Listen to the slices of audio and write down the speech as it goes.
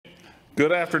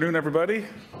Good afternoon, everybody.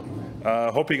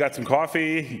 Hope you got some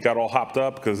coffee, you got all hopped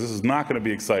up, because this is not going to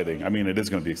be exciting. I mean, it is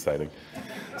going to be exciting.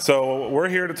 So we're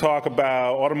here to talk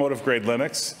about Automotive Grade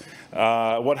Linux,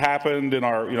 what happened in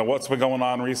our, what's been going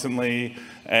on recently,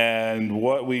 and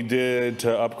what we did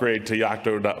to upgrade to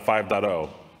Yocto 5.0.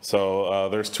 So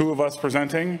there's two of us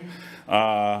presenting.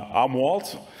 I'm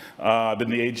Walt. I've been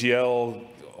the AGL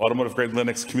Automotive Grade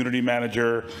Linux Community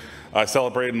Manager. I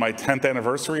celebrated my 10th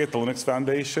anniversary at the Linux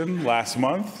Foundation last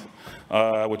month,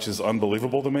 which is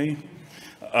unbelievable to me.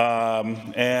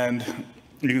 And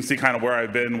you can see kind of where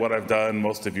I've been, what I've done.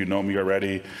 Most of you know me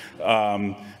already.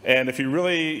 And if you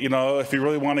really,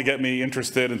 want to get me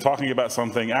interested in talking about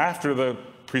something after the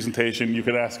presentation, you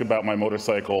can ask about my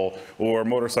motorcycle or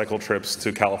motorcycle trips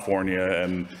to California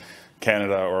and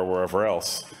Canada or wherever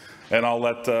else. And I'll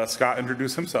let Scott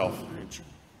introduce himself.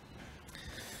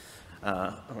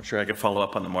 I'm not sure I could follow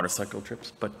up on the motorcycle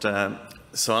trips, but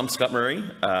so I'm Scott Murray.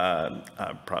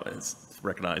 I probably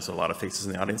recognize a lot of faces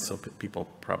in the audience, so people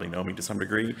probably know me to some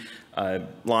degree.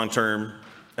 Long-term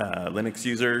Linux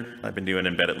user. I've been doing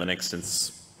embedded Linux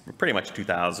since pretty much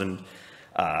 2000.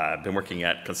 I've been working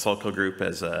at Konsulko Group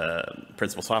as a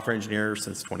principal software engineer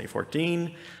since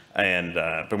 2014, and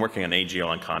been working on AGL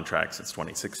on contracts since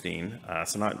 2016.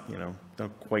 So not,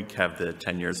 don't quite have the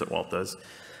 10 years that Walt does.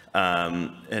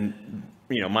 And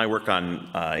my work on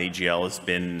AGL has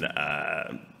been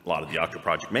a lot of the Yocto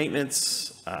Project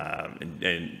maintenance,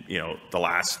 and the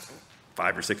last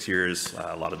 5 or 6 years,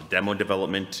 a lot of the demo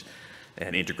development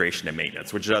and integration and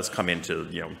maintenance, which does come into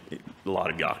a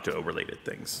lot of Yocto related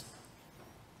things.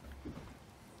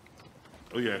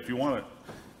 Oh yeah, if you want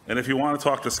to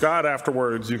talk to Scott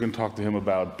afterwards, you can talk to him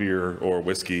about beer or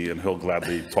whiskey, and he'll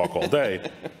gladly talk all day.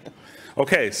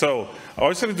 Okay, so I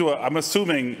was going to I'm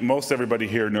assuming most everybody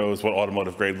here knows what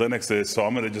Automotive Grade Linux is, so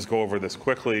I'm going to just go over this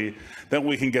quickly. Then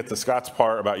we can get to Scott's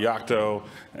part about Yocto,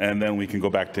 and then we can go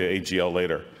back to AGL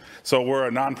later. So we're a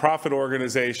nonprofit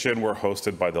organization. We're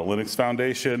hosted by the Linux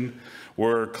Foundation.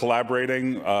 We're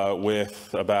collaborating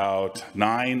with about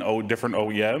 9 different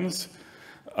OEMs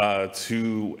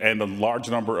and a large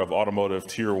number of automotive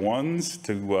tier 1s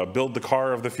to build the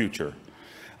car of the future.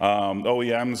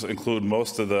 OEMs include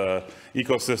most of the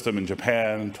ecosystem in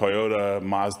Japan: Toyota,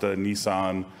 Mazda,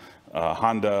 Nissan,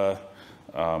 Honda,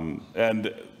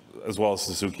 and as well as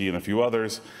Suzuki and a few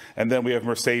others. And then we have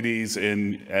Mercedes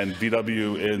and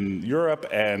VW in Europe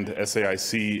and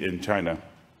SAIC in China.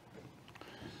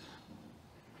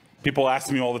 People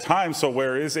ask me all the time, so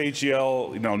where is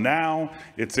AGL now?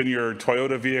 It's in your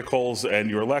Toyota vehicles and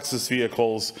your Lexus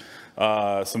vehicles,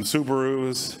 some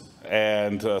Subarus,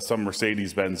 and some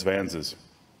Mercedes-Benz Vanses.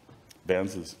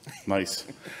 Nice.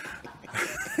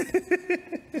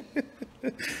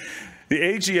 The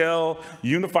AGL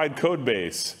Unified Code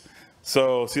Base.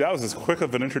 So, see, that was as quick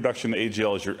of an introduction to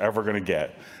AGL as you're ever going to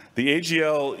get. The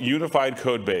AGL Unified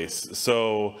Code Base.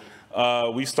 So,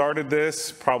 we started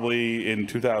this probably in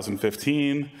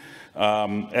 2015.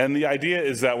 And the idea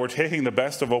is that we're taking the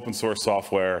best of open source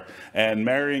software and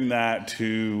marrying that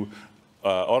to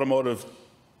automotive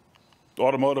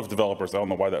developers. I don't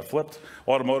know why that flipped.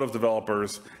 Automotive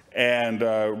developers, and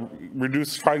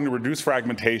trying to reduce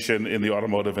fragmentation in the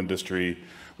automotive industry.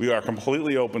 We are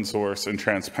completely open source and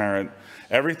transparent.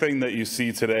 Everything that you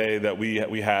see today that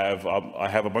we have, I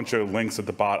have a bunch of links at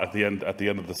the end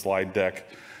of the slide deck.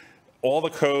 All the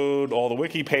code, all the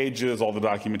wiki pages, all the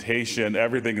documentation,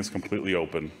 everything is completely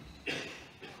open.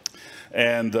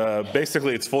 And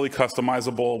basically, it's fully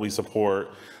customizable. We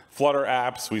support Flutter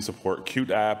apps, we support Qt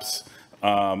apps,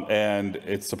 and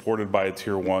it's supported by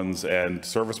tier 1s and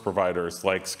service providers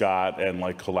like Scott and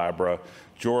like Collabra.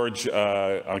 George,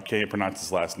 I can't pronounce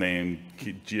his last name,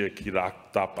 I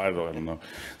don't know.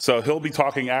 So he'll be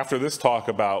talking after this talk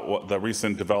about what the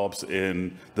recent developments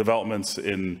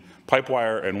in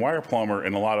Pipewire and WirePlumber,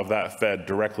 and a lot of that fed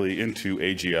directly into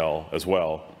AGL as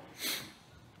well.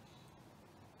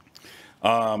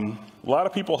 A lot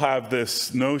of people have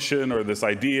this notion or this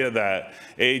idea that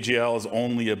AGL is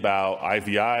only about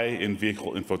IVI,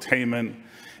 in-vehicle infotainment.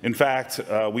 In fact,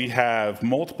 we have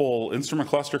multiple instrument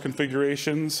cluster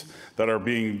configurations that are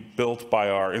being built by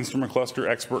our instrument cluster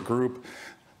expert group.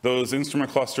 Those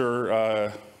instrument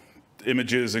cluster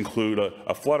images include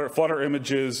Flutter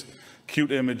images,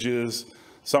 Qt images.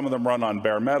 Some of them run on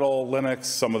bare metal Linux,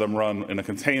 some of them run in a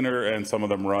container, and some of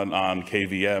them run on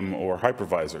KVM or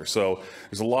hypervisor. So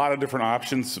there's a lot of different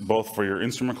options, both for your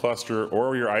instrument cluster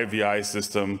or your IVI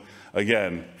system.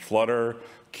 Again, Flutter,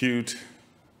 Qt,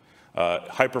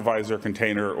 hypervisor,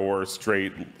 container, or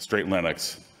straight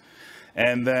Linux.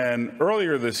 And then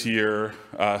earlier this year,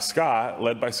 Scott,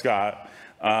 led by Scott,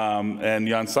 and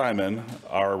Jan Simon,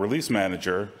 our release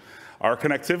manager, our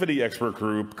connectivity expert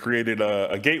group created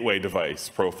a gateway device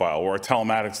profile or a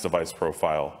telematics device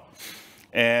profile.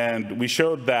 And we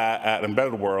showed that at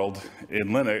Embedded World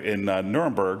in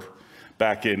Nuremberg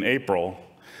back in April.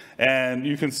 And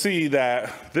you can see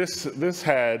that this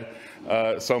had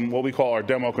some what we call our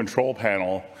demo control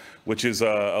panel, which is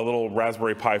a little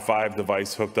Raspberry Pi 5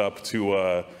 device hooked up to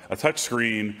a touch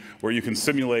screen where you can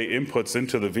simulate inputs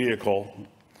into the vehicle.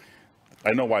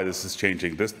 I know why this is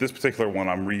changing. This particular one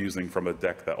I'm reusing from a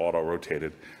deck that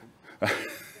auto-rotated.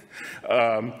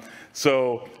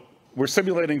 So we're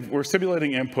simulating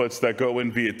inputs that go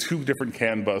in via 2 different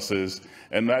CAN buses,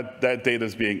 and that data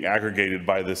is being aggregated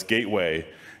by this gateway.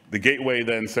 The gateway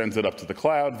then sends it up to the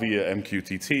cloud via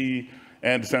MQTT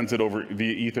and sends it over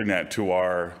via Ethernet to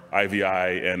our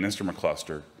IVI and instrument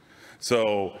cluster.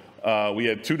 So we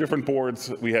had 2 different boards.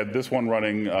 We had this one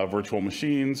running virtual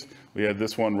machines. We had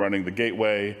this one running the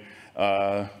gateway,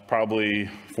 probably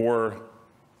 4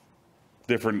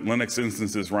 different Linux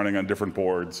instances running on different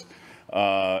boards.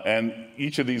 And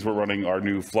each of these were running our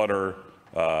new Flutter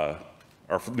UI.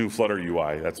 The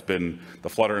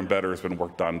Flutter embedder has been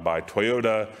worked on by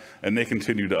Toyota, and they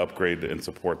continue to upgrade and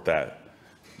support that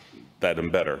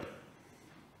embedder.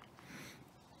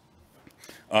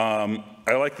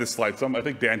 I like this slide. I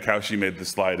think Dan Cauchy made this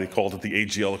slide. He called it the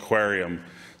AGL Aquarium.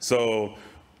 So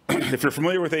if you're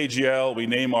familiar with AGL, we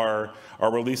name our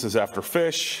releases after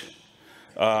fish.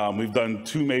 We've done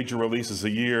 2 major releases a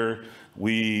year.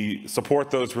 We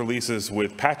support those releases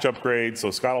with patch upgrades.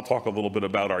 So Scott will talk a little bit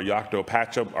about our Yocto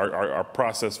patch up, our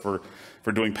process for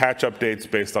doing patch updates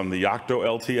based on the Yocto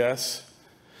LTS.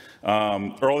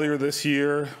 Earlier this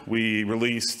year, we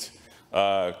released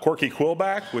Quirky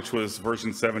Quillback, which was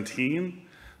version 17.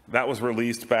 That was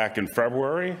released back in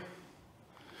February.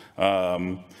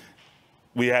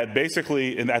 We had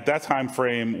basically, at that time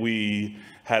frame, we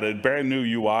had a brand new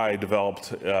UI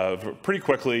developed pretty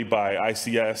quickly by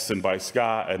ICS and by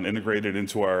Scott and integrated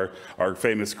into our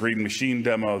famous Green Machine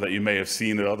demo that you may have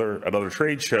seen at other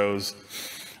trade shows.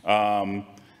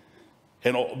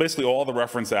 And basically all the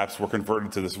reference apps were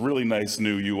converted to this really nice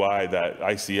new UI that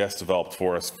ICS developed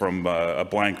for us from a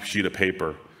blank sheet of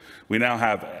paper. We now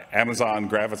have Amazon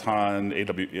Graviton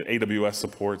AWS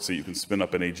support, so you can spin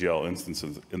up an AGL instance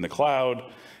in the cloud.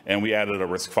 And we added a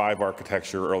RISC-V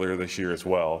architecture earlier this year as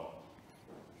well.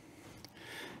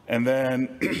 And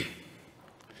then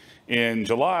in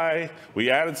July, we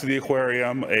added to the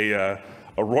aquarium a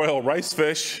royal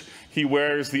ricefish. He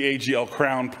wears the AGL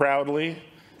crown proudly.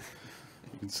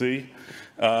 You can see.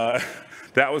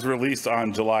 That was released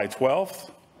on July 12th.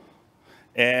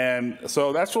 And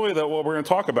so that's really what we're going to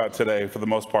talk about today, for the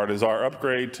most part, is our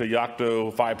upgrade to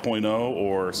Yocto 5.0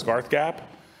 or ScarthGap.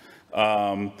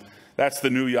 That's the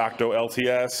new Yocto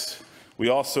LTS. We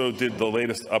also did the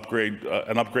latest upgrade,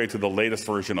 an upgrade to the latest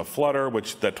version of Flutter,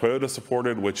 that Toyota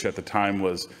supported, which at the time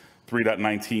was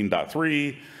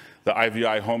 3.19.3. The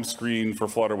IVI home screen for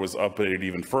Flutter was updated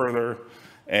even further.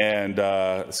 And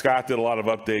Scott did a lot of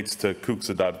updates to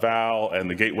kuxa.val, and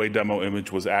the gateway demo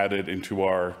image was added into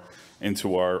our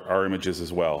images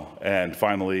as well. And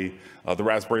finally, the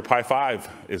Raspberry Pi 5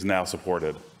 is now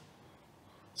supported.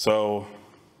 So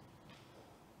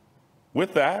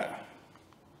with that,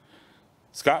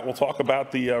 Scott will talk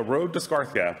about the road to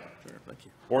ScarthGap. Sure, thank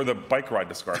you. Or the bike ride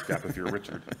to ScarthGap if you're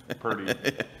Richard Purdy.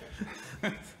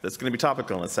 That's going to be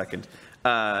topical in a second.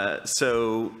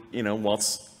 So,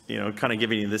 Walt's, kind of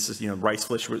giving you this is,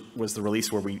 Ricefish was the release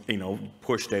where we,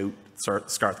 pushed out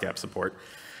ScarthGap support.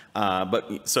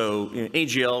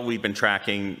 AGL, we've been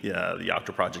tracking the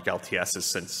Yocto Project LTSs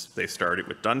since they started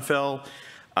with Dunfell.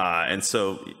 And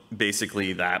so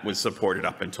basically that was supported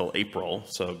up until April.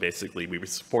 So basically we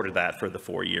supported that for the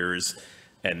 4 years.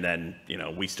 And then,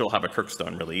 we still have a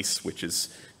Kirkstone release, which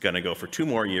is going to go for 2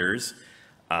 more years,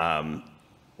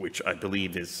 which I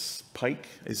believe is Pike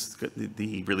is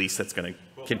the release that's going to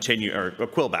continue, or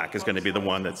Quillback is going to be the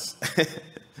one that's...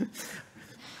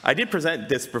 I did present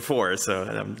this before,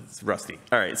 so it's rusty.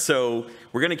 All right, so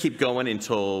we're going to keep going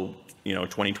until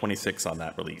 2026 on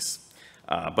that release.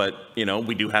 But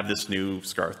we do have this new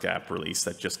ScarthGap release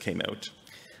that just came out.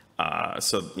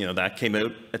 That came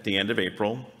out at the end of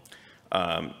April,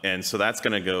 and so that's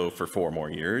going to go for 4 more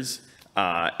years.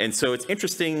 And so it's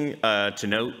interesting to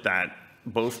note that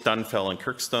both Dunfell and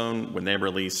Kirkstone, when they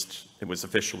released, it was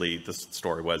officially, the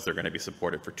story was they're going to be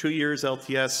supported for 2 years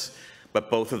LTS. But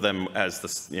both of them, as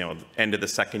the end of the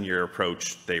 2nd year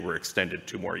approach, they were extended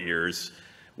 2 more years.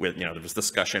 With there was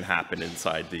discussion happened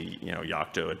inside the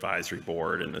Yocto advisory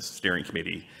board and the steering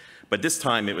committee. But this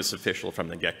time it was official from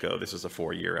the get-go. This is a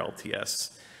 4-year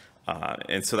LTS.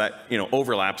 And so that,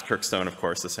 overlaps Kirkstone, of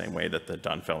course, the same way that the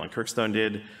Dunfell and Kirkstone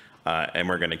did. And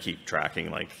we're going to keep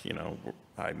tracking, like,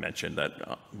 I mentioned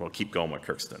that we'll keep going with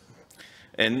Kirkstone.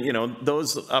 And,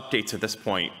 those updates at this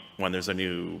point, when there's a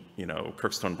new,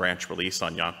 Kirkstone branch release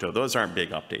on Yocto, those aren't big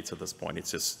updates at this point.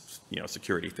 It's just,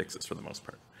 security fixes for the most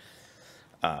part.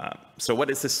 So what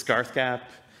is this scarf gap?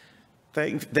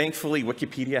 Thankfully,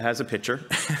 Wikipedia has a picture.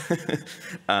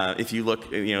 If you look,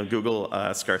 Google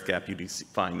scarf gap, you do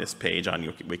find this page on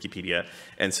Wikipedia.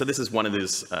 And so this is one of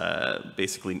those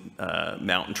basically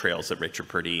mountain trails that Richard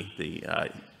Purdy, the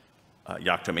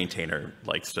Yocto maintainer,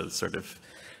 likes to sort of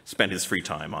spend his free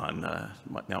time on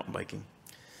mountain biking.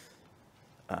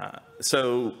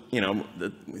 So,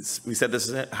 we said this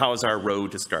is how is our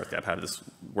road to scarf gap? How did this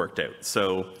work out?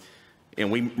 So,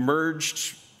 we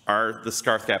merged the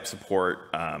scarf gap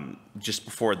support just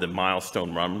before the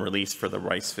milestone run release for the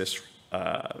Ricefish,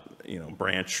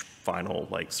 branch final,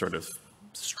 like, sort of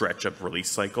stretch of release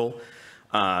cycle.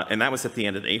 And that was at the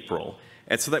end of April.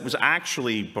 And so that was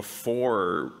actually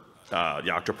before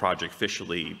Yocto Project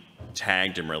officially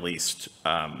tagged and released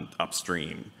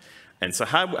upstream. And so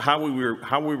how we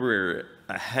were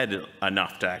ahead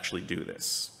enough to actually do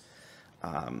this.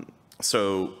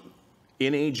 So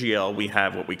in AGL, we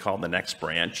have what we call the next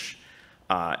branch.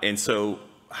 And so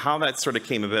how that sort of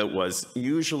came about was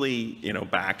usually,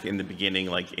 back in the beginning,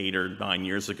 like 8 or 9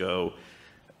 years ago,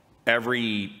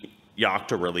 every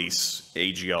Yocto release,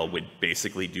 AGL would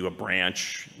basically do a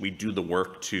branch. We'd do the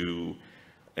work to,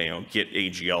 get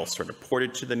AGL sort of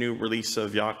ported to the new release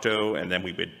of Yocto, and then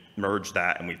we would merge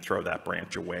that and we'd throw that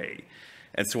branch away.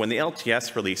 And so when the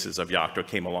LTS releases of Yocto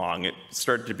came along, it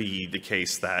started to be the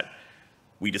case that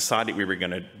we decided we were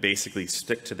going to basically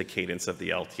stick to the cadence of the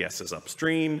LTSs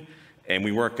upstream, and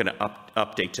we weren't going to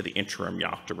update to the interim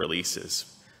Yocto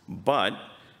releases. But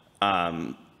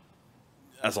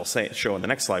as I'll show in the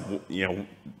next slide,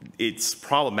 it's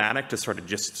problematic to sort of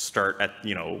just start at,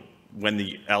 when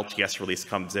the LTS release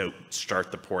comes out,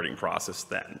 start the porting process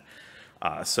then.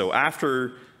 So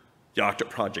after Yocto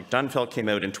Project Dunfell came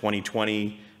out in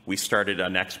 2020, we started a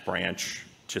next branch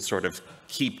to sort of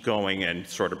keep going and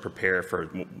sort of prepare for,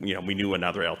 we knew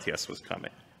another LTS was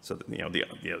coming. So, the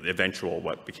eventual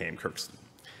what became Kirkstone.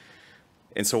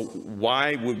 And so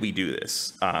why would we do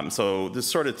this? So there's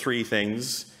sort of 3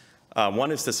 things.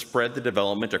 One is to spread the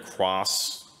development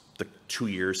across the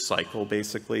 2-year cycle,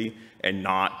 basically, and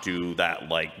not do that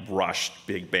like rushed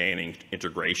big bang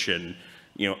integration,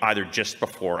 either just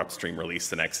before upstream release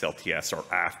the next LTS or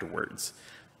afterwards.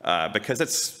 Because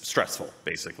it's stressful,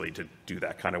 basically, to do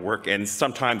that kind of work. And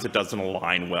sometimes it doesn't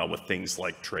align well with things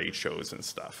like trade shows and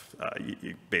stuff.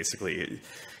 Basically, it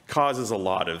causes a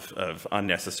lot of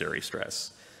unnecessary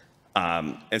stress.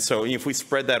 And so if we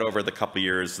spread that over the couple of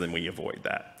years, then we avoid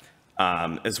that.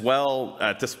 As well,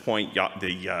 at this point,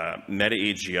 the Meta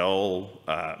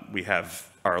AGL, we have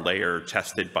our layer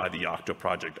tested by the Yocto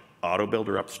Project Auto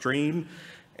Builder upstream.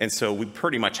 And so we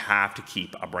pretty much have to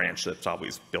keep a branch that's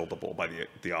always buildable by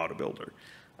the auto builder,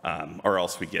 or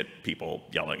else we get people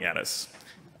yelling at us.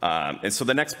 And so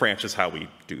the next branch is how we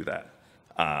do that.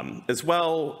 As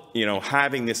well,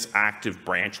 having this active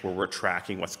branch where we're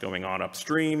tracking what's going on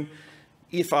upstream.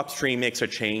 If upstream makes a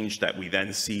change that we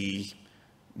then see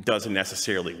doesn't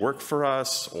necessarily work for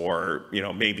us, or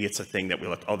maybe it's a thing that we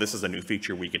look, oh, this is a new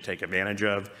feature we could take advantage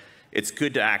of. It's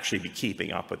good to actually be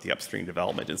keeping up with the upstream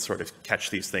development and sort of catch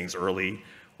these things early,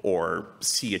 or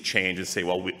see a change and say,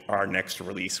 well, our next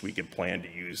release, we can plan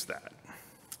to use that.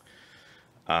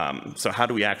 So how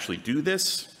do we actually do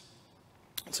this?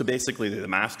 So basically, the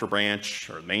master branch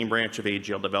or main branch of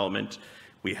AGL development,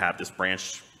 we have this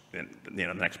branch, and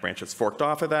the next branch is forked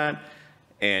off of that.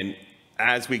 And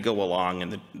as we go along,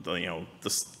 and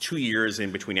the 2 years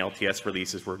in between LTS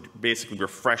releases, we're basically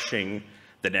refreshing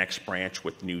the next branch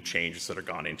with new changes that are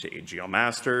gone into AGL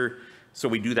Master. So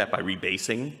we do that by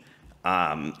rebasing.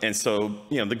 And so,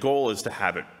 the goal is to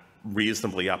have it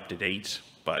reasonably up to date,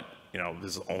 but,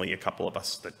 there's only a couple of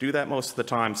us that do that most of the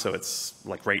time. So it's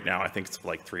like right now, I think it's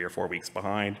like 3 or 4 weeks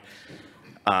behind.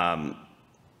 And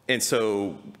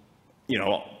so,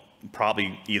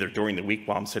 probably either during the week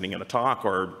while I'm sitting in a talk,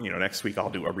 or, next week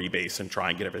I'll do a rebase and try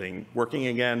and get everything working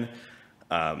again.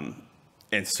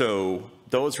 And so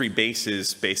those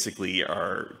rebases basically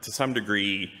are, to some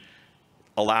degree,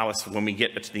 allow us, when we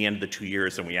get to the end of the 2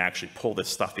 years and we actually pull this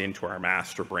stuff into our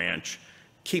master branch,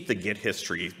 keep the Git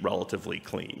history relatively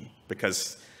clean.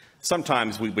 Because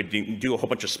sometimes we would do a whole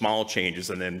bunch of small changes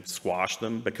and then squash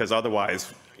them, because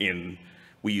otherwise,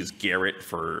 we use Garrett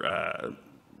for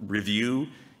review.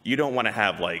 You don't want to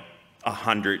have like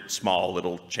 100 small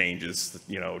little changes,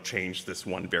 change this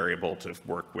one variable to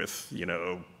work with,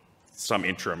 some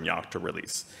interim Yocto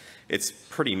release. It's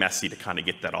pretty messy to kind of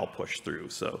get that all pushed through.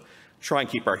 So try and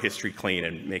keep our history clean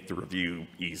and make the review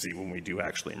easy when we do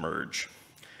actually merge.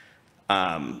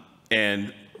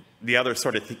 And the other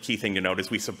sort of key thing to note is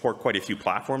we support quite a few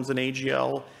platforms in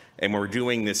AGL, and when we're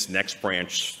doing this next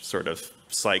branch sort of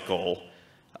cycle,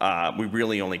 we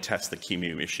really only test the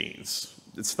QEMU machines.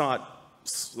 It's not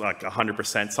like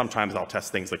 100%. Sometimes I'll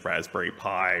test things like Raspberry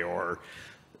Pi or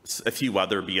a few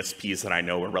other BSPs that I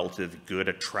know are relatively good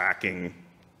at tracking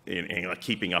and like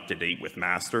keeping up to date with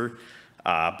master.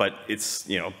 But it's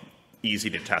easy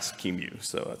to test QEMU,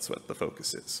 so that's what the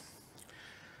focus is.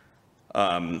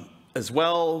 As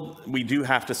well, we do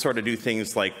have to sort of do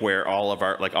things like where all of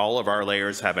our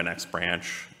layers have an X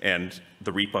branch, and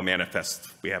the repo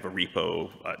manifest, we have a repo,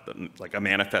 like a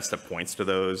manifest that points to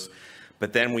those.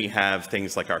 But then we have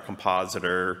things like our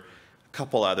compositor, a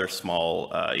couple other small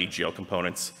AGL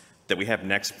components that we have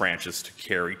next branches to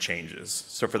carry changes.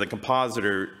 So for the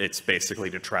compositor, it's basically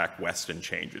to track Weston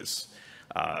changes.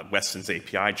 Weston's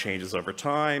API changes over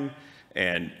time.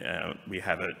 And we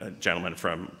have a gentleman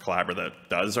from Collabra that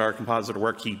does our compositor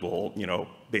work. He will,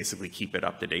 basically keep it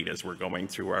up to date as we're going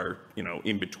through our,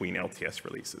 in between LTS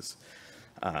releases.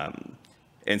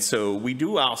 And so we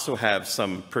do also have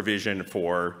some provision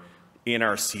for in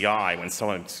our CI when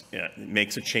someone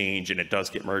makes a change and it does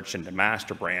get merged into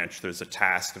master branch. There's a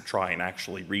task to try and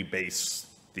actually rebase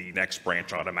the next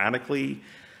branch automatically.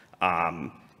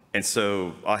 And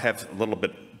so I have a little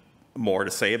bit more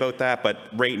to say about that, but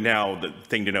right now the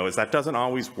thing to know is that doesn't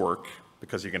always work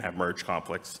because you're going to have merge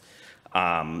conflicts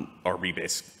or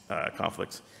rebase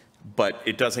conflicts, but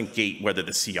it doesn't gate whether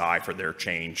the CI for their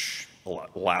change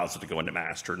allows it to go into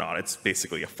master or not. It's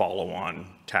basically a follow-on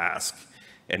task,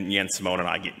 and Jens, Simone, and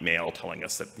I get mail telling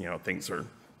us that things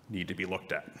need to be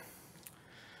looked at.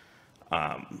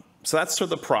 So that's sort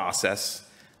of the process.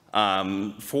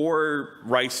 For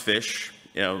Ricefish,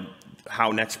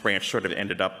 how next branch sort of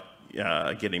ended up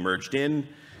getting merged in.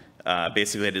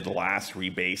 Basically, I did the last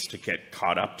rebase to get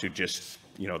caught up to just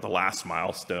the last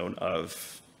milestone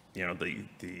of the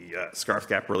Scarf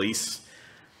Gap release,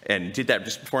 and did that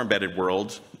just before Embedded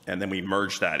World, and then we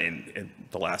merged that in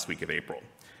the last week of April.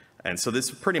 And so this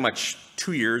is pretty much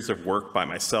 2 years of work by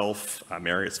myself.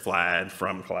 Marius Vlad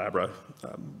from Collabra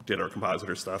did our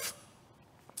compositor stuff.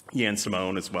 Ian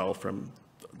Simone as well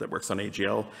that works on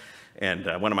AGL, and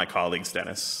one of my colleagues,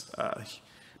 Dennis,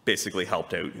 basically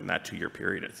helped out in that 2-year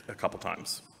period a couple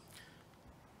times.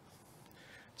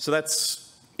 So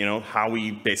that's how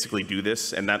we basically do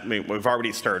this, and that we've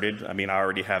already started. I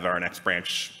already have our next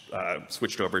branch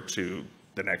switched over to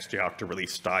the next Yocto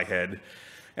release die head,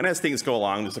 and as things go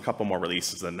along, there's a couple more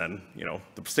releases, and then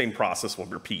the same process will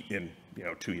repeat in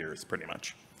 2 years pretty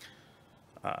much.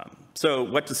 So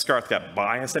what does Scarf Gap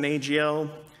buy us in AGL?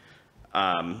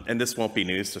 And this won't be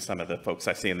news to some of the folks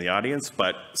I see in the audience,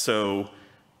 but so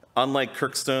unlike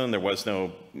Kirkstone, there was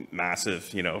no massive,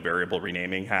 variable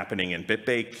renaming happening in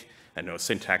BitBake, and no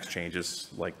syntax changes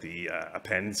like the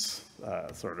appends,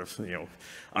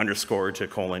 underscore to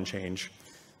colon change,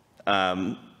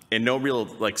 and no real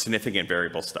significant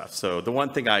variable stuff. So the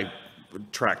one thing I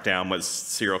tracked down was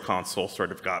serial console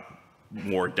sort of got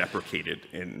more deprecated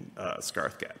in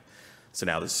Scarf Gap. So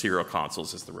now the serial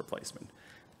consoles is the replacement.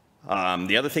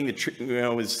 The other thing that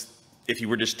is if you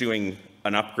were just doing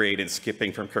an upgrade and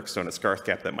skipping from Kirkstone to Scarf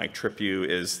Gap that might trip you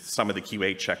is some of the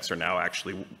QA checks are now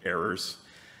actually errors.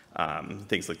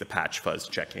 Things like the patch fuzz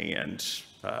checking and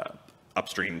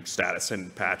upstream status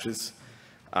and patches.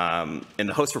 And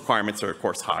the host requirements are of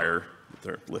course higher.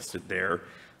 They're listed there.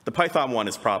 The Python one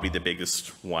is probably the biggest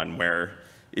one where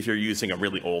if you're using a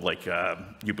really old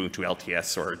Ubuntu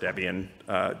LTS or Debian,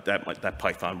 that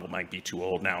Python might be too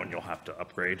old now and you'll have to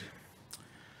upgrade.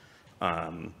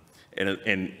 And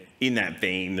in that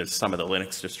vein, there's some of the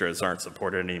Linux distros aren't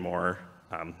supported anymore.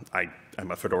 I'm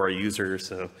a Fedora user,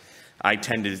 so I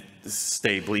tend to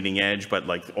stay bleeding edge, but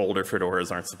older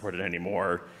Fedoras aren't supported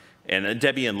anymore. And a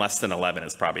Debian less than 11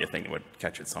 is probably a thing that would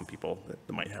catch at some people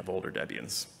that might have older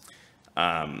Debians.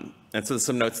 And so there's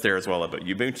some notes there as well about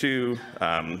Ubuntu.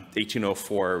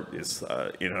 1804 is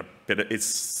it's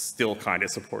still kind of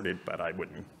supported, but I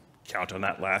wouldn't count on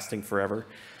that lasting forever.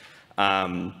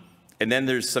 And then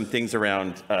there's some things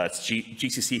around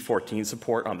GCC 14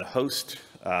 support on the host.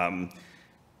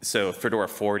 So Fedora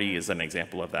 40 is an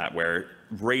example of that, where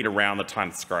right around the time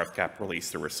the Scarf Gap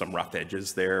released, there were some rough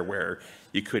edges there where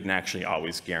you couldn't actually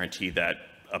always guarantee that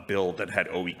a build that had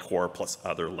OE core plus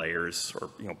other layers, or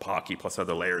Pocky plus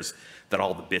other layers, that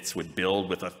all the bits would build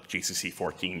with a GCC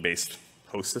 14 based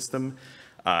host system.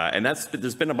 And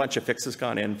there's been a bunch of fixes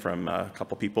gone in from a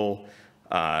couple people,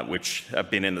 which have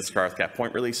been in the ScarthGap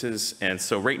point releases. And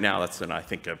so right now, that's in, I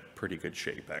think, a pretty good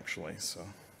shape, actually. So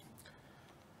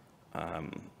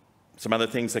some other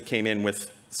things that came in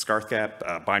with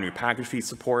ScarthGap, binary package feed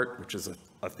support, which is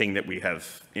a thing that we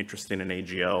have interest in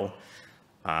AGL.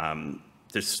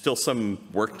 There's still some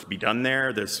work to be done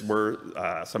there. There were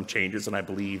some changes, and I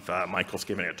believe Michael's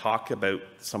giving a talk about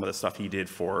some of the stuff he did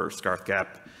for ScarthGap,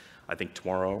 I think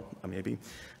tomorrow, maybe.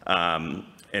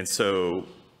 And so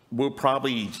we'll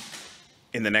probably,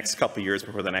 in the next couple of years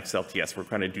before the next LTS, we're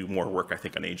going to do more work, I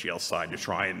think, on AGL side to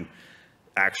try and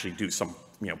actually do some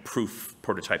proof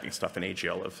prototyping stuff in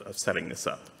AGL of setting this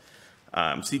up.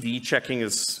 CVE checking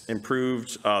is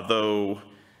improved, though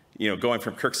going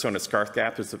from Kirkstone to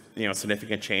ScarthGap, there's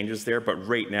significant changes there, but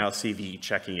right now CVE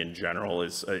checking in general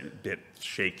is a bit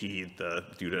shaky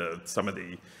due to some of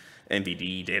the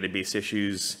NVD database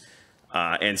issues.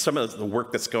 And some of the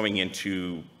work that's going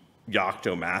into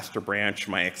Yocto master branch,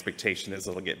 my expectation is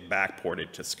it'll get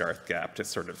backported to ScarthGap to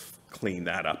sort of clean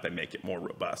that up and make it more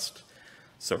robust.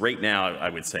 So right now, I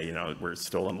would say, we're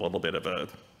still in a little bit of a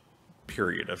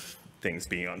period of things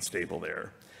being unstable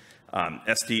there.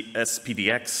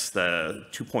 SPDX, the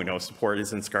 2.0 support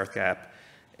is in ScarthGap,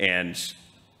 and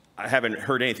I haven't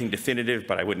heard anything definitive,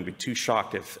 but I wouldn't be too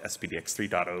shocked if SPDX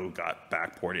 3.0 got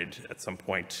backported at some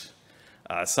point.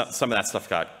 Some of that stuff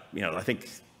got, I think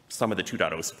some of the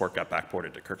 2.0 support got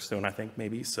backported to Kirkstone, I think,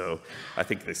 maybe. So I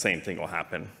think the same thing will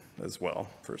happen as well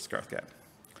for ScarthGap.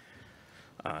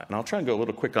 And I'll try and go a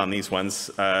little quick on these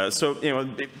ones. So,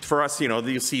 for us,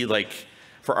 you'll see, like,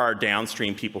 for our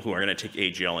downstream people who are going to take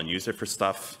AGL and use it for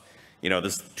stuff,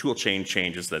 there's tool chain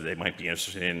changes that they might be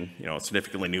interested in,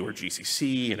 significantly newer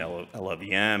GCC and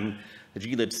LLVM. The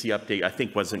glibc update, I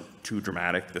think, wasn't too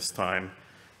dramatic this time.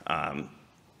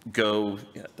 Go,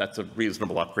 that's a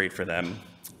reasonable upgrade for them.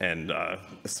 And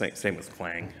same with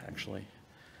Clang, actually.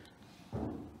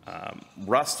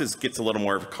 Rust gets a little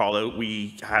more of a call out.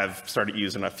 We have started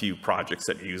using a few projects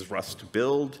that use Rust to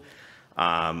build.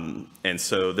 And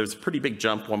so there's a pretty big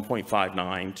jump,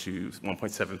 1.59 to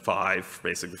 1.75,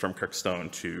 basically from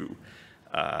Kirkstone to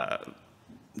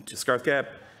ScarthGap.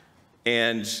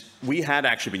 And we had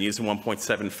actually been using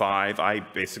 1.75. I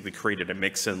basically created a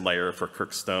mix-in layer for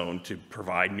Kirkstone to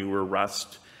provide newer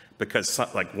Rust because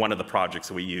like one of the projects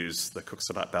that we use, the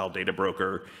Cookso.bell data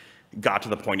broker, got to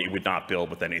the point it would not build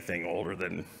with anything older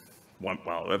than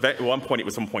at one point it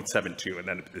was 1.72, and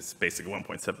then it's basically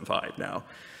 1.75 now.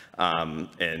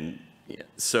 And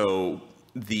so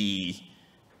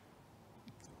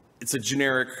it's a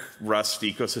generic Rust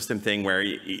ecosystem thing where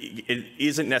it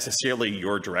isn't necessarily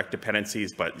your direct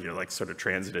dependencies, but like sort of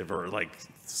transitive or like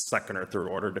second or third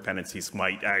order dependencies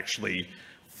might actually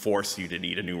force you to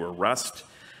need a newer Rust.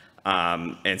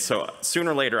 And so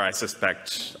sooner or later, I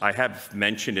suspect, I have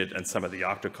mentioned it in some of the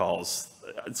Yocto calls,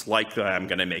 it's likely I'm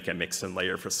going to make a mix-in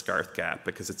layer for ScarthGap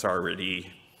because it's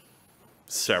already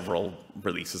several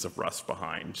releases of Rust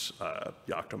behind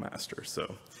Yocto Master.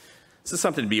 So this is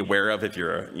something to be aware of if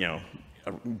you're,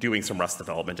 doing some Rust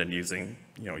development and using,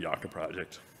 Yocto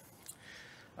Project.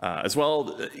 As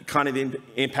well, kind of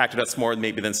impacted us more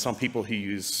maybe than some people who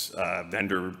use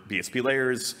vendor BSP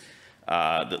layers.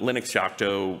 The Linux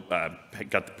Yocto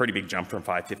got the pretty big jump from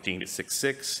 5.15 to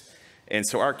 6.6. And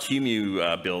so our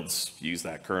QEMU builds use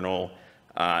that kernel.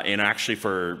 And actually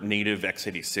for native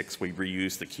x86, we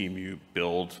reused the QEMU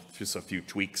build, just a few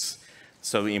tweaks.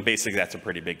 So basically that's a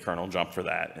pretty big kernel jump for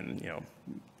that. And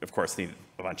of course, need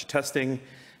a bunch of testing.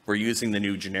 We're using the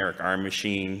new generic ARM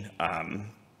machine.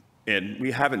 And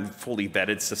we haven't fully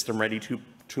vetted system ready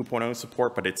 2.0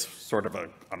 support, but it's sort of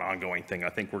an ongoing thing. I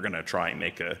think we're going to try and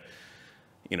make a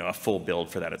full build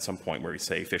for that at some point where we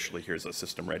say officially here's a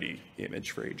system ready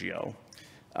image for AGL.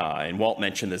 And Walt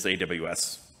mentioned this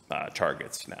AWS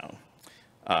targets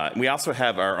now. We also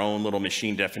have our own little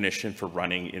machine definition for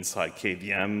running inside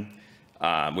KVM,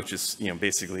 which is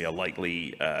basically a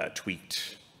lightly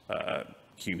tweaked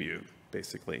QEMU,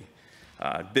 basically.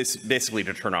 Basically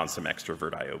to turn on some extra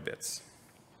VirtIO bits.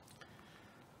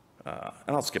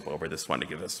 And I'll skip over this one to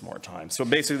give us more time. So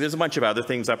basically, there's a bunch of other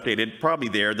things updated, probably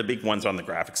there. The big ones on the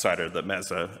graphics side are the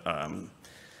Mesa.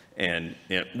 And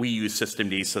we use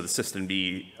systemd, so the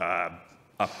systemd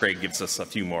upgrade gives us a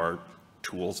few more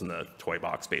tools in the toy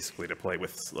box, basically, to play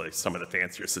with like, some of the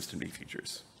fancier systemd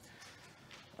features,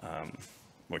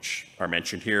 which are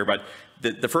mentioned here. But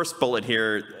the first bullet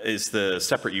here is the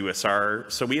separate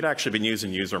USR. So we had actually been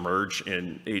using user merge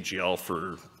in AGL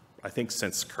for I think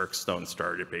since Kirkstone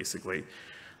started, basically.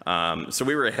 So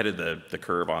we were ahead of the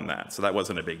curve on that, so that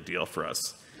wasn't a big deal for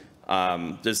us.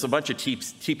 There's a bunch of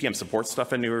TPM support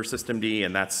stuff in newer systemd,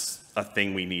 and that's a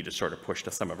thing we need to sort of push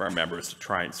to some of our members to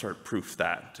try and sort of proof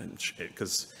that,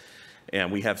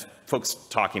 and we have folks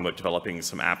talking about developing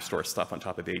some App Store stuff on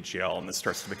top of AGL, and this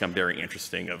starts to become very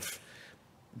interesting of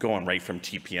going right from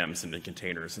TPMs into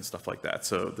containers and stuff like that.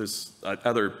 So there's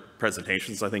other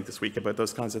presentations, I think, this week about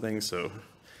those kinds of things. So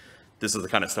this is the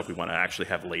kind of stuff we want to actually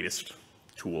have latest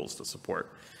tools to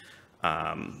support.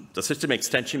 The system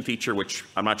extension feature, which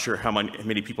I'm not sure how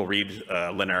many people read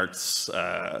Lennart's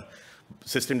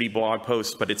systemd blog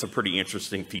post, but it's a pretty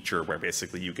interesting feature where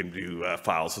basically you can do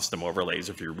file system overlays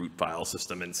of your root file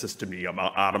system, and systemd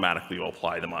automatically will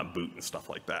apply them on boot and stuff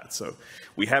like that. So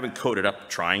we haven't coded up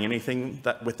trying anything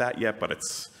with that yet, but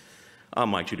it's on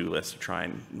my to-do list to try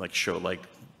and show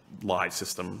live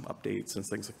system updates and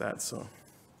things like that. So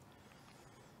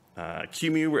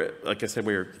QEMU, like I said,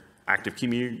 we're active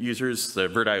QEMU users. The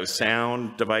VirtIO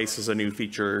Sound device is a new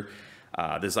feature.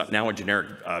 There's now a generic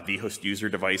vhost user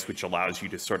device, which allows you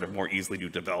to sort of more easily do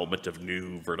development of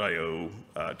new VirtIO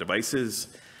devices.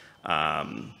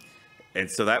 And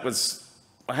so that was,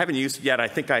 I haven't used it yet. I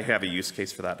think I have a use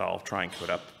case for that. I'll try and code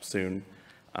up soon.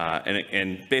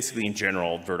 And basically, in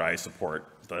general, VirtIO support,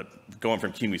 going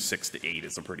from QEMU 6 to 8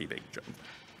 is a pretty big jump.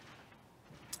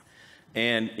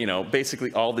 And,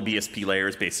 basically all the BSP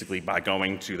layers, basically by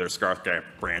going to their ScarfGap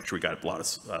branch, we got a lot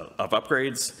of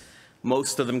upgrades.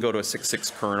 Most of them go to a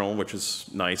 6.6 kernel, which is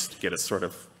nice to get us sort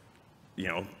of,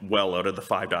 well out of the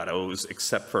 5.0s,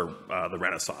 except for the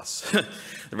Renaissance.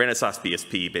 The Renaissance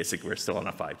BSP, basically, we're still on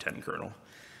a 5.10 kernel.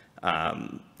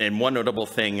 And one notable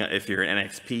thing, if you're an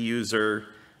NXP user,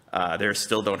 they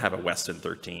still don't have a Weston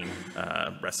 13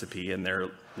 recipe in their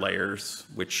layers,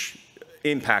 which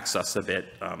impacts us a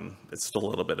bit. It's still a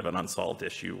little bit of an unsolved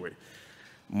issue. We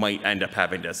might end up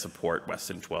having to support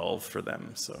Weston 12 for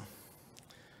them.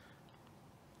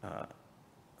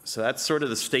 So that's sort of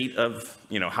the state of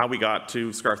how we got to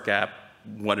ScarfGap,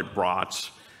 what it brought,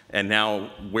 and now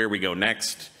where we go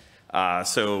next.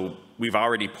 So we've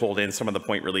already pulled in some of the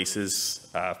point releases.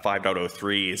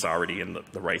 5.03 is already in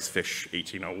the Ricefish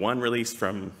 1801 release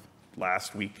from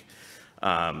last week,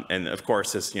 and of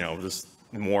course, as there's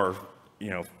more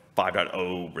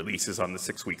 5.0 releases on the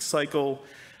 6-week cycle.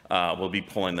 We'll be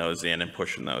pulling those in and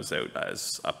pushing those out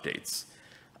as updates.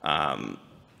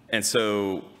 And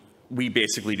so we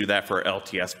basically do that for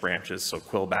LTS branches. So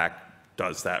Quillback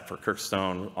does that for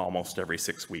Kirkstone. Almost every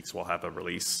 6 weeks we'll have a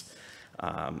release.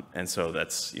 And so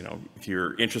that's, if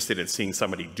you're interested in seeing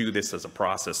somebody do this as a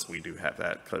process, we do have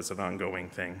that as an ongoing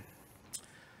thing.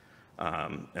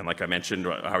 And like I mentioned,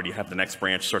 I already have the next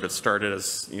branch sort of started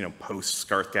as, post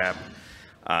ScarfGap.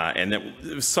 And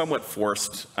it was somewhat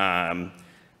forced. The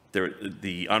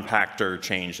unpackter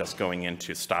change that's going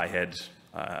into Styhead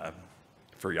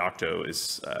for Yocto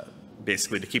is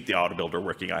basically to keep the auto builder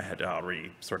working. I had to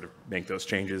already sort of make those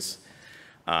changes.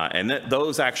 And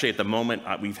those actually at the moment,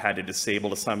 we've had to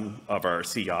disable some of our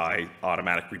CI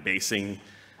automatic rebasing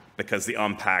because the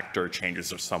unpackter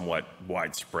changes are somewhat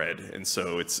widespread. And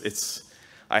so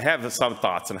I have some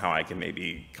thoughts on how I can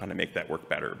maybe kind of make that work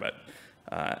better, but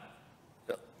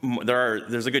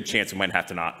there's a good chance we might have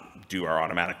to not do our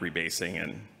automatic rebasing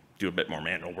and do a bit more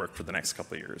manual work for the next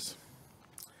couple of years.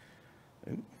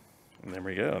 And there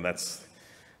we go. That's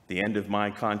the end of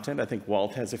my content. I think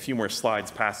Walt has a few more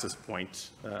slides past this point,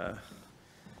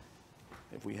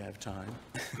 if we have time.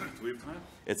 Do we have time?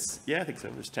 Yeah, I think so.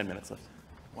 There's 10 minutes left.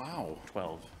 Wow.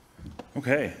 12.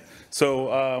 Okay.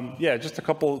 So yeah, just a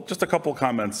couple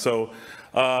comments. So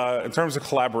in terms of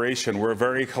collaboration, we're a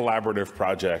very collaborative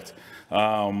project.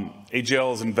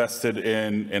 AGL is invested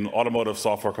in automotive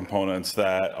software components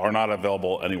that are not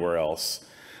available anywhere else,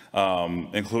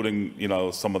 including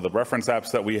some of the reference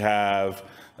apps that we have,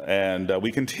 and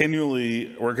we're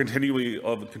continually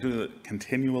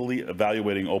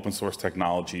evaluating open source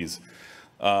technologies.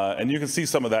 And you can see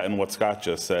some of that in what Scott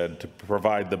just said, to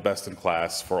provide the best in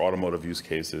class for automotive use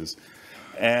cases.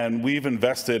 And we've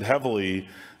invested heavily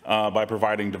by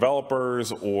providing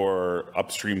developers or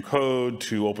upstream code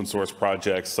to open source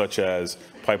projects such as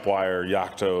Pipewire,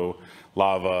 Yocto,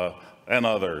 Lava, and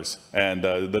others. And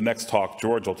the next talk,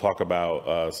 George will talk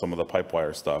about some of the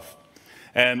Pipewire stuff.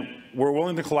 And we're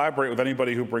willing to collaborate with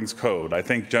anybody who brings code. I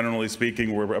think generally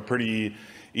speaking, we're a pretty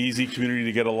easy community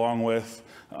to get along with.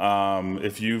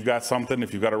 If you've got something,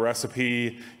 if you've got a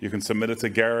recipe, you can submit it to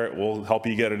Garrett. We'll help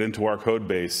you get it into our code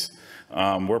base.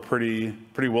 We're pretty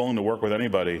willing to work with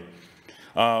anybody.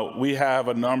 We have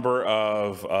a number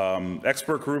of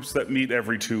expert groups that meet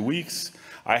every 2 weeks.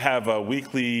 I have a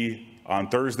weekly on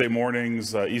Thursday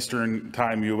mornings, Eastern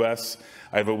Time US,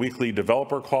 I have a weekly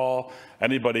developer call.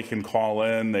 Anybody can call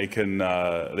in. They can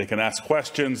ask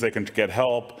questions. They can get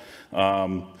help.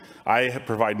 I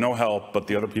provide no help, but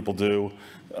the other people do.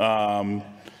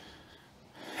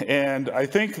 And I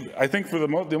think for the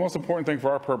most important thing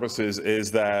for our purposes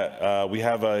is that we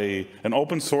have an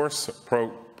open source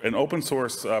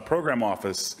program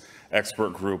office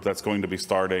expert group that's going to be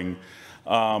starting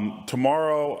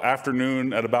tomorrow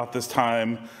afternoon at about this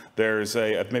time. There's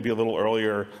maybe a little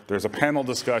earlier, there's a panel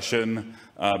discussion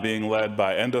being led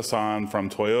by Endo-san from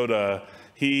Toyota.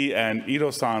 He and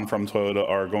Ito-san from Toyota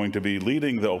are going to be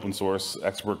leading the open source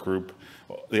expert group,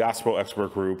 the OSPO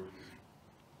expert group.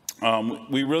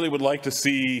 We really would like to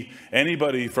see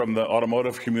anybody from the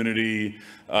automotive community,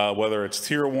 whether it's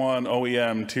Tier 1,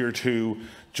 OEM, Tier 2,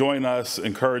 join us, we're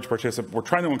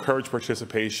trying to encourage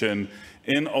participation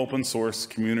in open source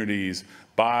communities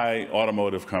by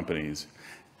automotive companies.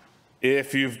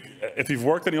 If you've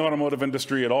worked in the automotive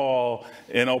industry at all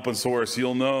in open source,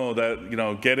 you'll know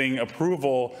that getting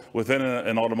approval within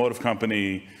an automotive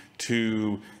company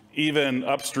to even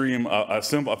upstream a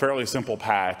fairly simple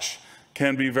patch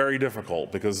can be very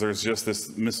difficult, because there's just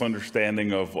this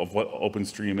misunderstanding of what open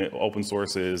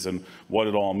source is and what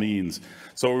it all means.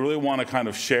 So we really want to kind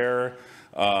of share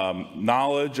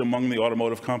knowledge among the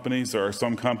automotive companies. There are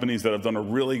some companies that have done a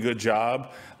really good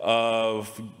job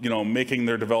of making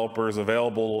their developers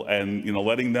available and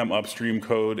letting them upstream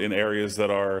code in areas that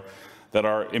are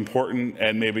important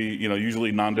and maybe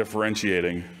usually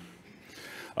non-differentiating.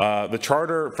 The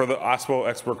charter for the OSPO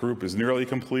expert group is nearly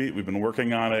complete. We've been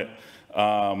working on it.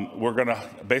 We're going to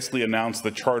basically announce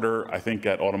the charter, I think,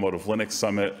 at Automotive Linux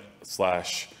Summit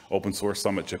 / Open Source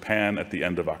Summit Japan at the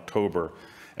end of October.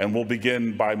 And we'll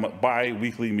begin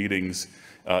bi-weekly meetings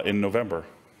in November.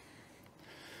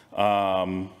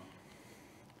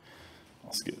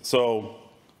 So,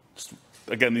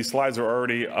 again, these slides are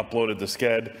already uploaded to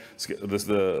Sked,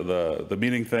 the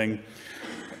meeting thing.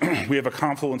 We have a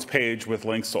Confluence page with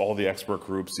links to all the expert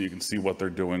groups, so you can see what they're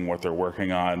doing, what they're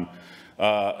working on.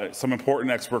 Some important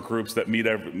expert groups that meet,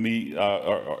 the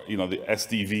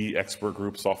SDV expert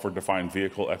group, Software Defined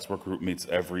Vehicle expert group, meets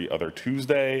every other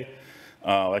Tuesday.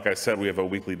 Like I said, we have a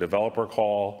weekly developer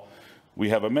call. We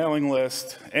have a mailing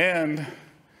list, and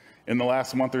in the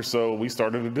last month or so, we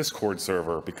started a Discord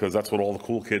server, because that's what all the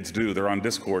cool kids do. They're on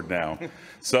Discord now.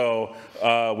 So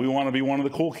we want to be one of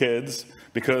the cool kids,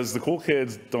 because the cool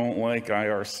kids don't like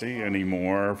IRC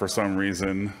anymore for some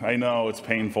reason. I know, it's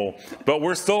painful, but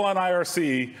we're still on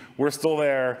IRC. We're still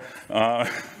there.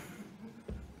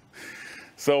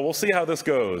 So we'll see how this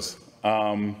goes.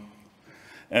 And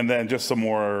then just some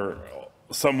more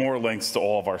links to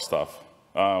all of our stuff.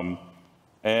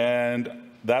 And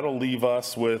that'll leave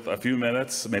us with a few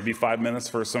minutes, maybe 5 minutes,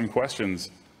 for some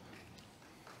questions.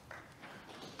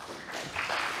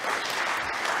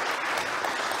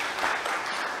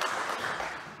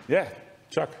 Yeah,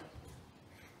 Chuck.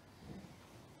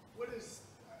 What is,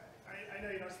 I know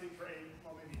you don't speak for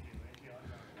well, maybe you do, maybe you don't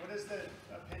know. What is the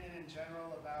opinion in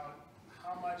general about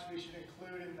how much we should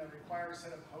include in the required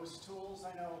set of host tools?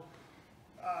 I know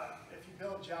if you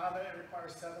build Java, it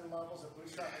requires 7 levels of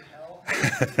bootstrapping hell.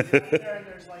 And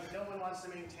there's like, no one wants to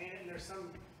maintain it, and there's some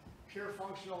pure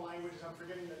functional languages, I'm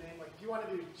forgetting the name. Like, if you want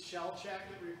to do shell check,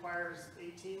 it requires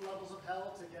 18 levels of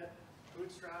hell to get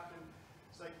bootstrapped. And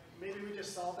it's like, maybe we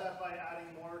just solve that by adding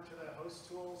more to the host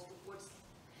tools. What's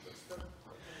the...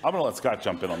 I'm going to let Scott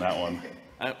jump in on that one.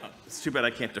 It's too bad I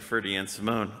can't defer to Ian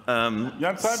Simone.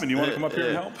 Yeah, Simon, you want to come up here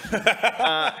and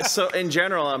help? So in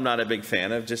general, I'm not a big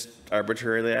fan of just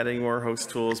arbitrarily adding more host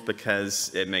tools,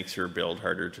 because it makes your build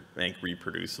harder to make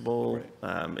reproducible,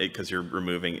 because you're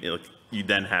removing, you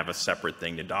then have a separate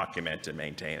thing to document and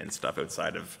maintain and stuff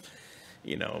outside of,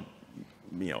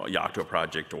 Yocto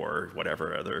Project or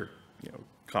whatever other,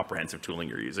 comprehensive tooling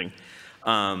you're using.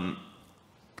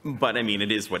 But I mean,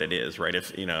 it is what it is, right?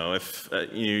 If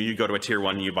you go to a tier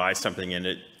 1 and you buy something and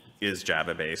it is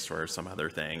Java based or some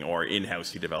other thing, or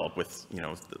in-house you develop with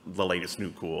the latest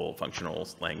new cool functional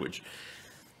language,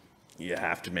 you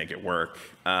have to make it work.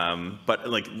 But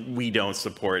like, we don't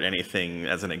support anything,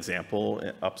 as an example,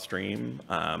 upstream.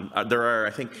 I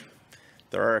think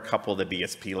there are a couple of the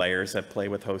BSP layers that play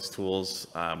with host tools,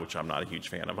 which I'm not a huge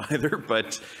fan of either,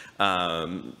 but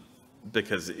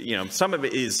because some of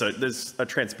it is there's a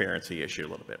transparency issue a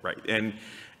little bit, right? And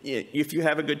if you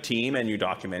have a good team and you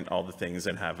document all the things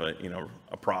and have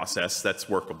a process that's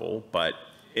workable, but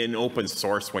in open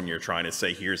source, when you're trying to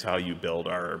say, here's how you build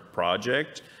our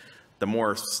project, the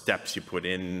more steps you put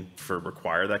in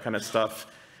require that kind of stuff,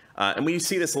 And we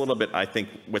see this a little bit, I think,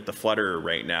 with the Flutter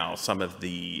right now. Some of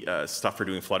the stuff for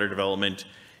doing Flutter development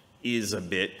is a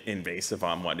bit invasive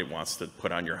on what it wants to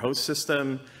put on your host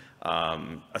system,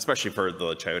 especially for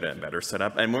the Toyota embedder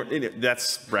setup. And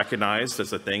that's recognized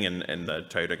as a thing, and the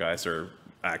Toyota guys are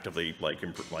actively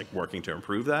like working to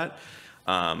improve that.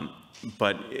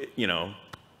 But you know,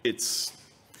 it's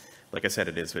like I said,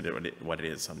 it is what it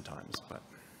is sometimes. But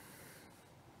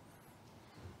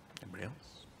anybody else?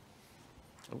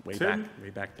 Oh, way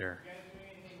back there.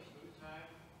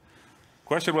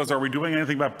 Question was, are we doing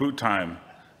anything about boot time?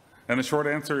 And the short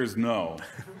answer is no.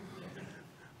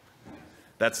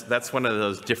 That's one of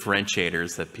those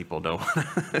differentiators that people don't.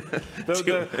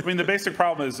 I mean, the basic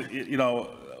problem is, you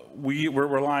know, we're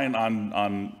relying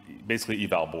on basically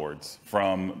eval boards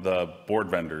from the board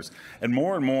vendors, and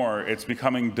more it's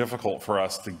becoming difficult for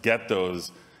us to get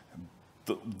those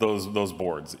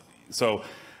boards. So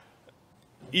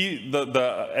the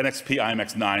NXP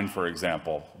IMX9, for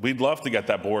example, we'd love to get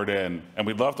that board in, and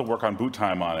we'd love to work on boot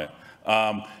time on it.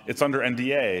 It's under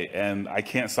NDA, and I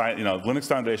can't sign, you know, Linux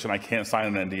Foundation, I can't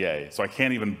sign an NDA, so I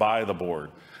can't even buy the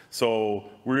board. So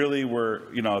really,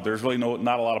 you know, there's really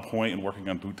not a lot of point in working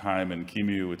on boot time and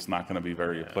QEMU. It's not going to be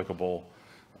very applicable.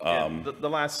 The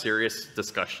last serious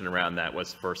discussion around that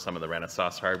was for some of the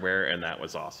Renaissance hardware, and that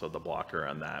was also the blocker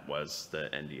on that was the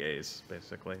NDAs,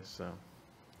 basically. So,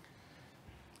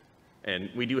 and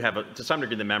we do have, to some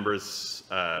degree, the members'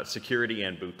 security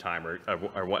and boot time are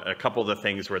a couple of the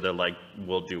things where they're like,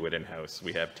 we'll do it in-house.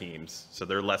 We have teams. So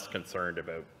they're less concerned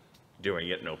about doing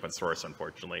it in open source,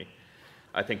 unfortunately.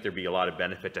 I think there'd be a lot of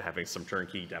benefit to having some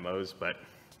turnkey demos, but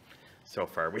so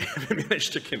far we haven't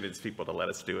managed to convince people to let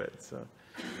us do it. So,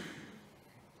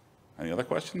 any other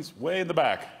questions? Way in the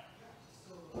back.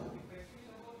 So the question is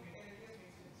about meta-areas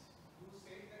makes sense. You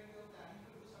said that you are planning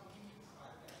to do something with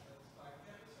SparkCap, but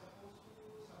SparkCap is supposed to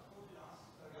support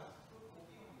Rust through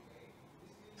copy only, right?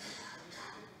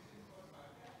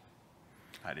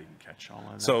 I didn't catch all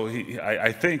of that. So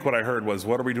I think what I heard was,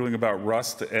 what are we doing about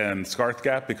Rust and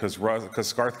ScarthGap? Because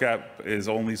ScarthGap is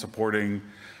only supporting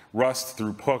Rust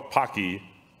through Pocky.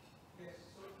 Yes.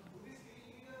 So do this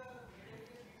really the meta-areas makes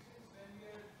sense when we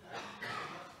are planning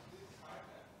to do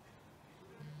Rust with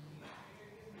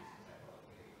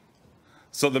SparkCap?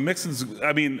 So the mixins,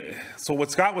 I mean, so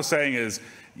what Scott was saying is,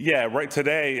 yeah, right that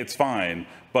it's fine,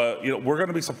 but you know, we're going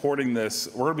to be supporting this.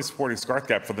 We're going to be supporting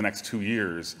ScarthGap for the next 2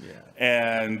 years,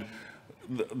 and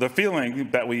the feeling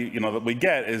that we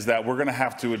get is that we're going to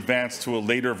have to advance to a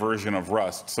later version of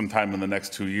Rust sometime in the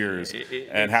next 2 years,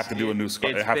 and have to do a new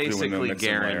ScarthGap. It's basically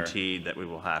guaranteed that we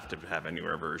will have to have a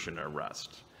newer version of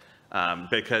Rust,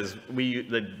 because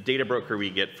the data broker we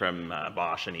get from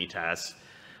Bosch and ETAS,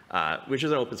 which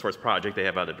is an open source project, they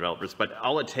have other developers, but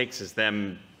all it takes is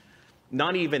them.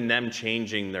 Not even them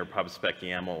changing their pub/spec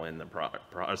YAML in the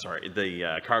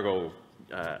cargo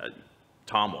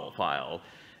TOML file.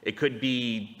 It could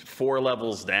be 4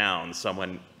 levels down,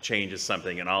 someone changes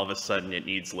something, and all of a sudden it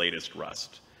needs latest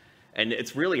Rust. And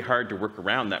it's really hard to work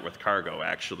around that with cargo,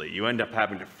 actually. You end up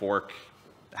having to fork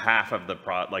half of the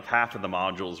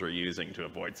modules we're using to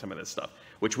avoid some of this stuff,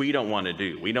 which we don't want to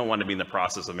do. We don't want to be in the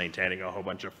process of maintaining a whole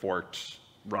bunch of forked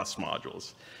Rust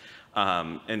modules.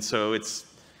 And so it's,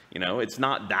 you know, it's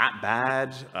not that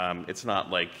bad. It's not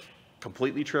like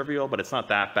completely trivial, but it's not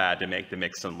that bad to make the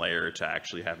mix and layer to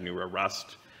actually have newer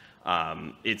Rust.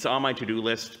 It's on my to-do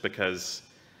list because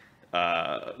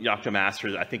Yocto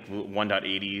Masters, I think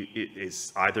 1.80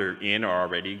 is either in or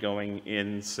already going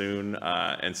in soon.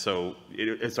 And so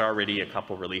it's already a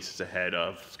couple releases ahead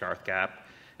of ScarthGap.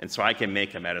 And so I can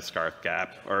make a meta ScarthGap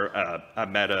or a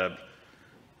meta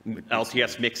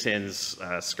LTS mix-ins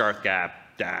ScarthGap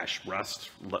Rust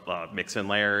mix-in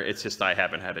layer. It's just I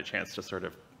haven't had a chance to sort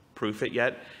of proof it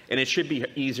yet, and it should be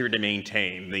easier to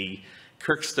maintain. The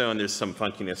Kirkstone, there's some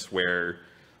funkiness where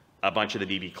a bunch of the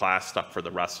DB class stuff for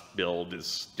the Rust build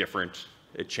is different.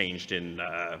 It changed in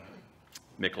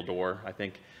Mickeldor, I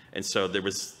think, and so there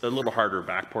was a little harder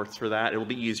backports for that. It will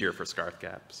be easier for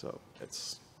ScarthGap, so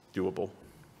it's doable.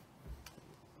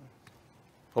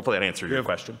 Hopefully that answered your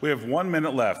question. We have 1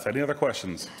 minute left. Any other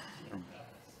questions?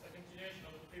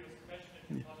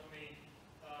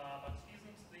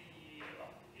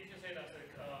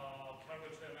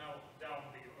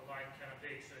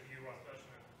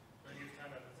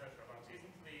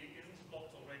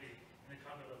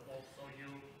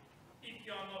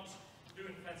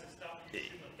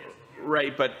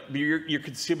 Right, but you're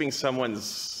consuming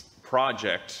someone's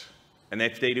project, and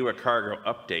if they do a cargo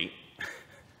update,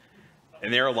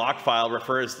 and their lock file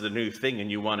refers to the new thing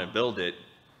and you want to build it,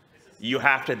 you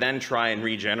have to then try and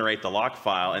regenerate the lock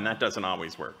file, and that doesn't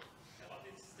always work. But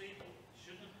it's state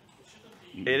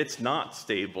It's not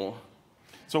stable.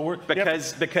 So we're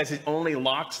Because it only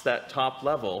locks that top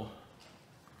level,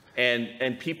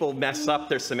 and people mess up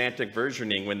their semantic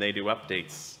versioning when they do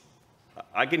updates.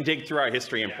 I can dig through our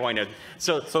history and point out.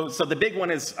 So the big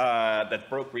one is that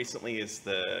broke recently is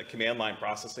the command line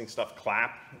processing stuff,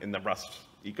 CLAP, in the Rust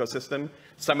ecosystem.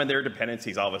 Some of their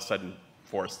dependencies all of a sudden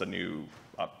forced a new,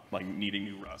 like needing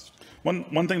new Rust.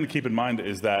 One thing to keep in mind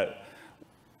is that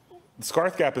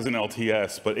Scarf Gap is in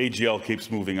LTS, but AGL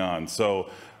keeps moving on. So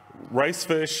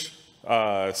Ricefish,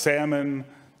 salmon,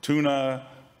 tuna,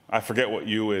 I forget what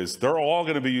U is, they're all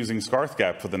going to be using Scarf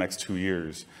Gap for the next 2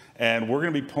 years. And we're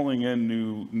going to be pulling in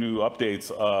new updates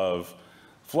of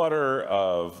Flutter,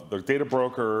 of the data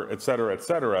broker, et cetera, et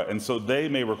cetera. And so they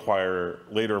may require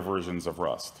later versions of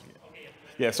Rust.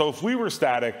 Yeah, so if we were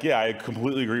static, yeah, I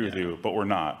completely agree with you, but we're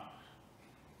not.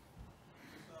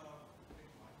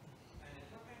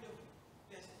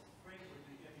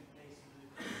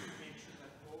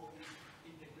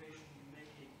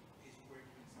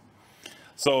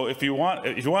 So if you want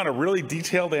a really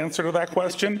detailed answer to that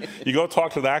question, you go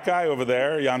talk to that guy over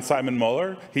there, Jan Simon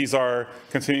Muller. He's our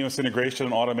continuous integration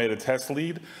and automated test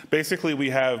lead. Basically,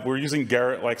 we're using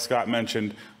Garrett, like Scott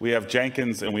mentioned. We have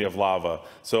Jenkins and we have Lava.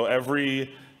 So every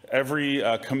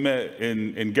commit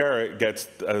in Garrett gets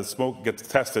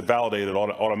tested, validated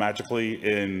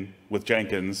automatically with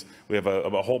Jenkins. We have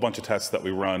a whole bunch of tests that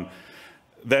we run.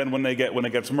 Then when it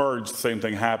gets merged, the same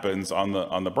thing happens on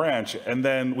the branch. And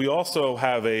then we also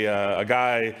have a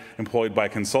guy employed by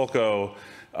Konsulko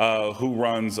who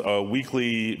runs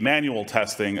weekly manual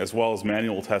testing as well as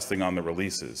manual testing on the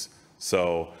releases.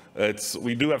 So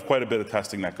we do have quite a bit of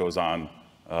testing that goes on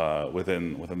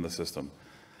within the system.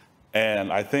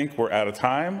 And I think we're out of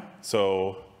time.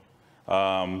 So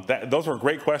those were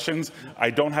great questions. I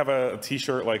don't have a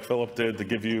T-shirt like Philip did to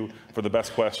give you for the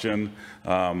best question.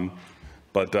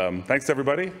 But thanks,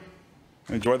 everybody.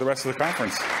 Enjoy the rest of the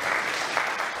conference.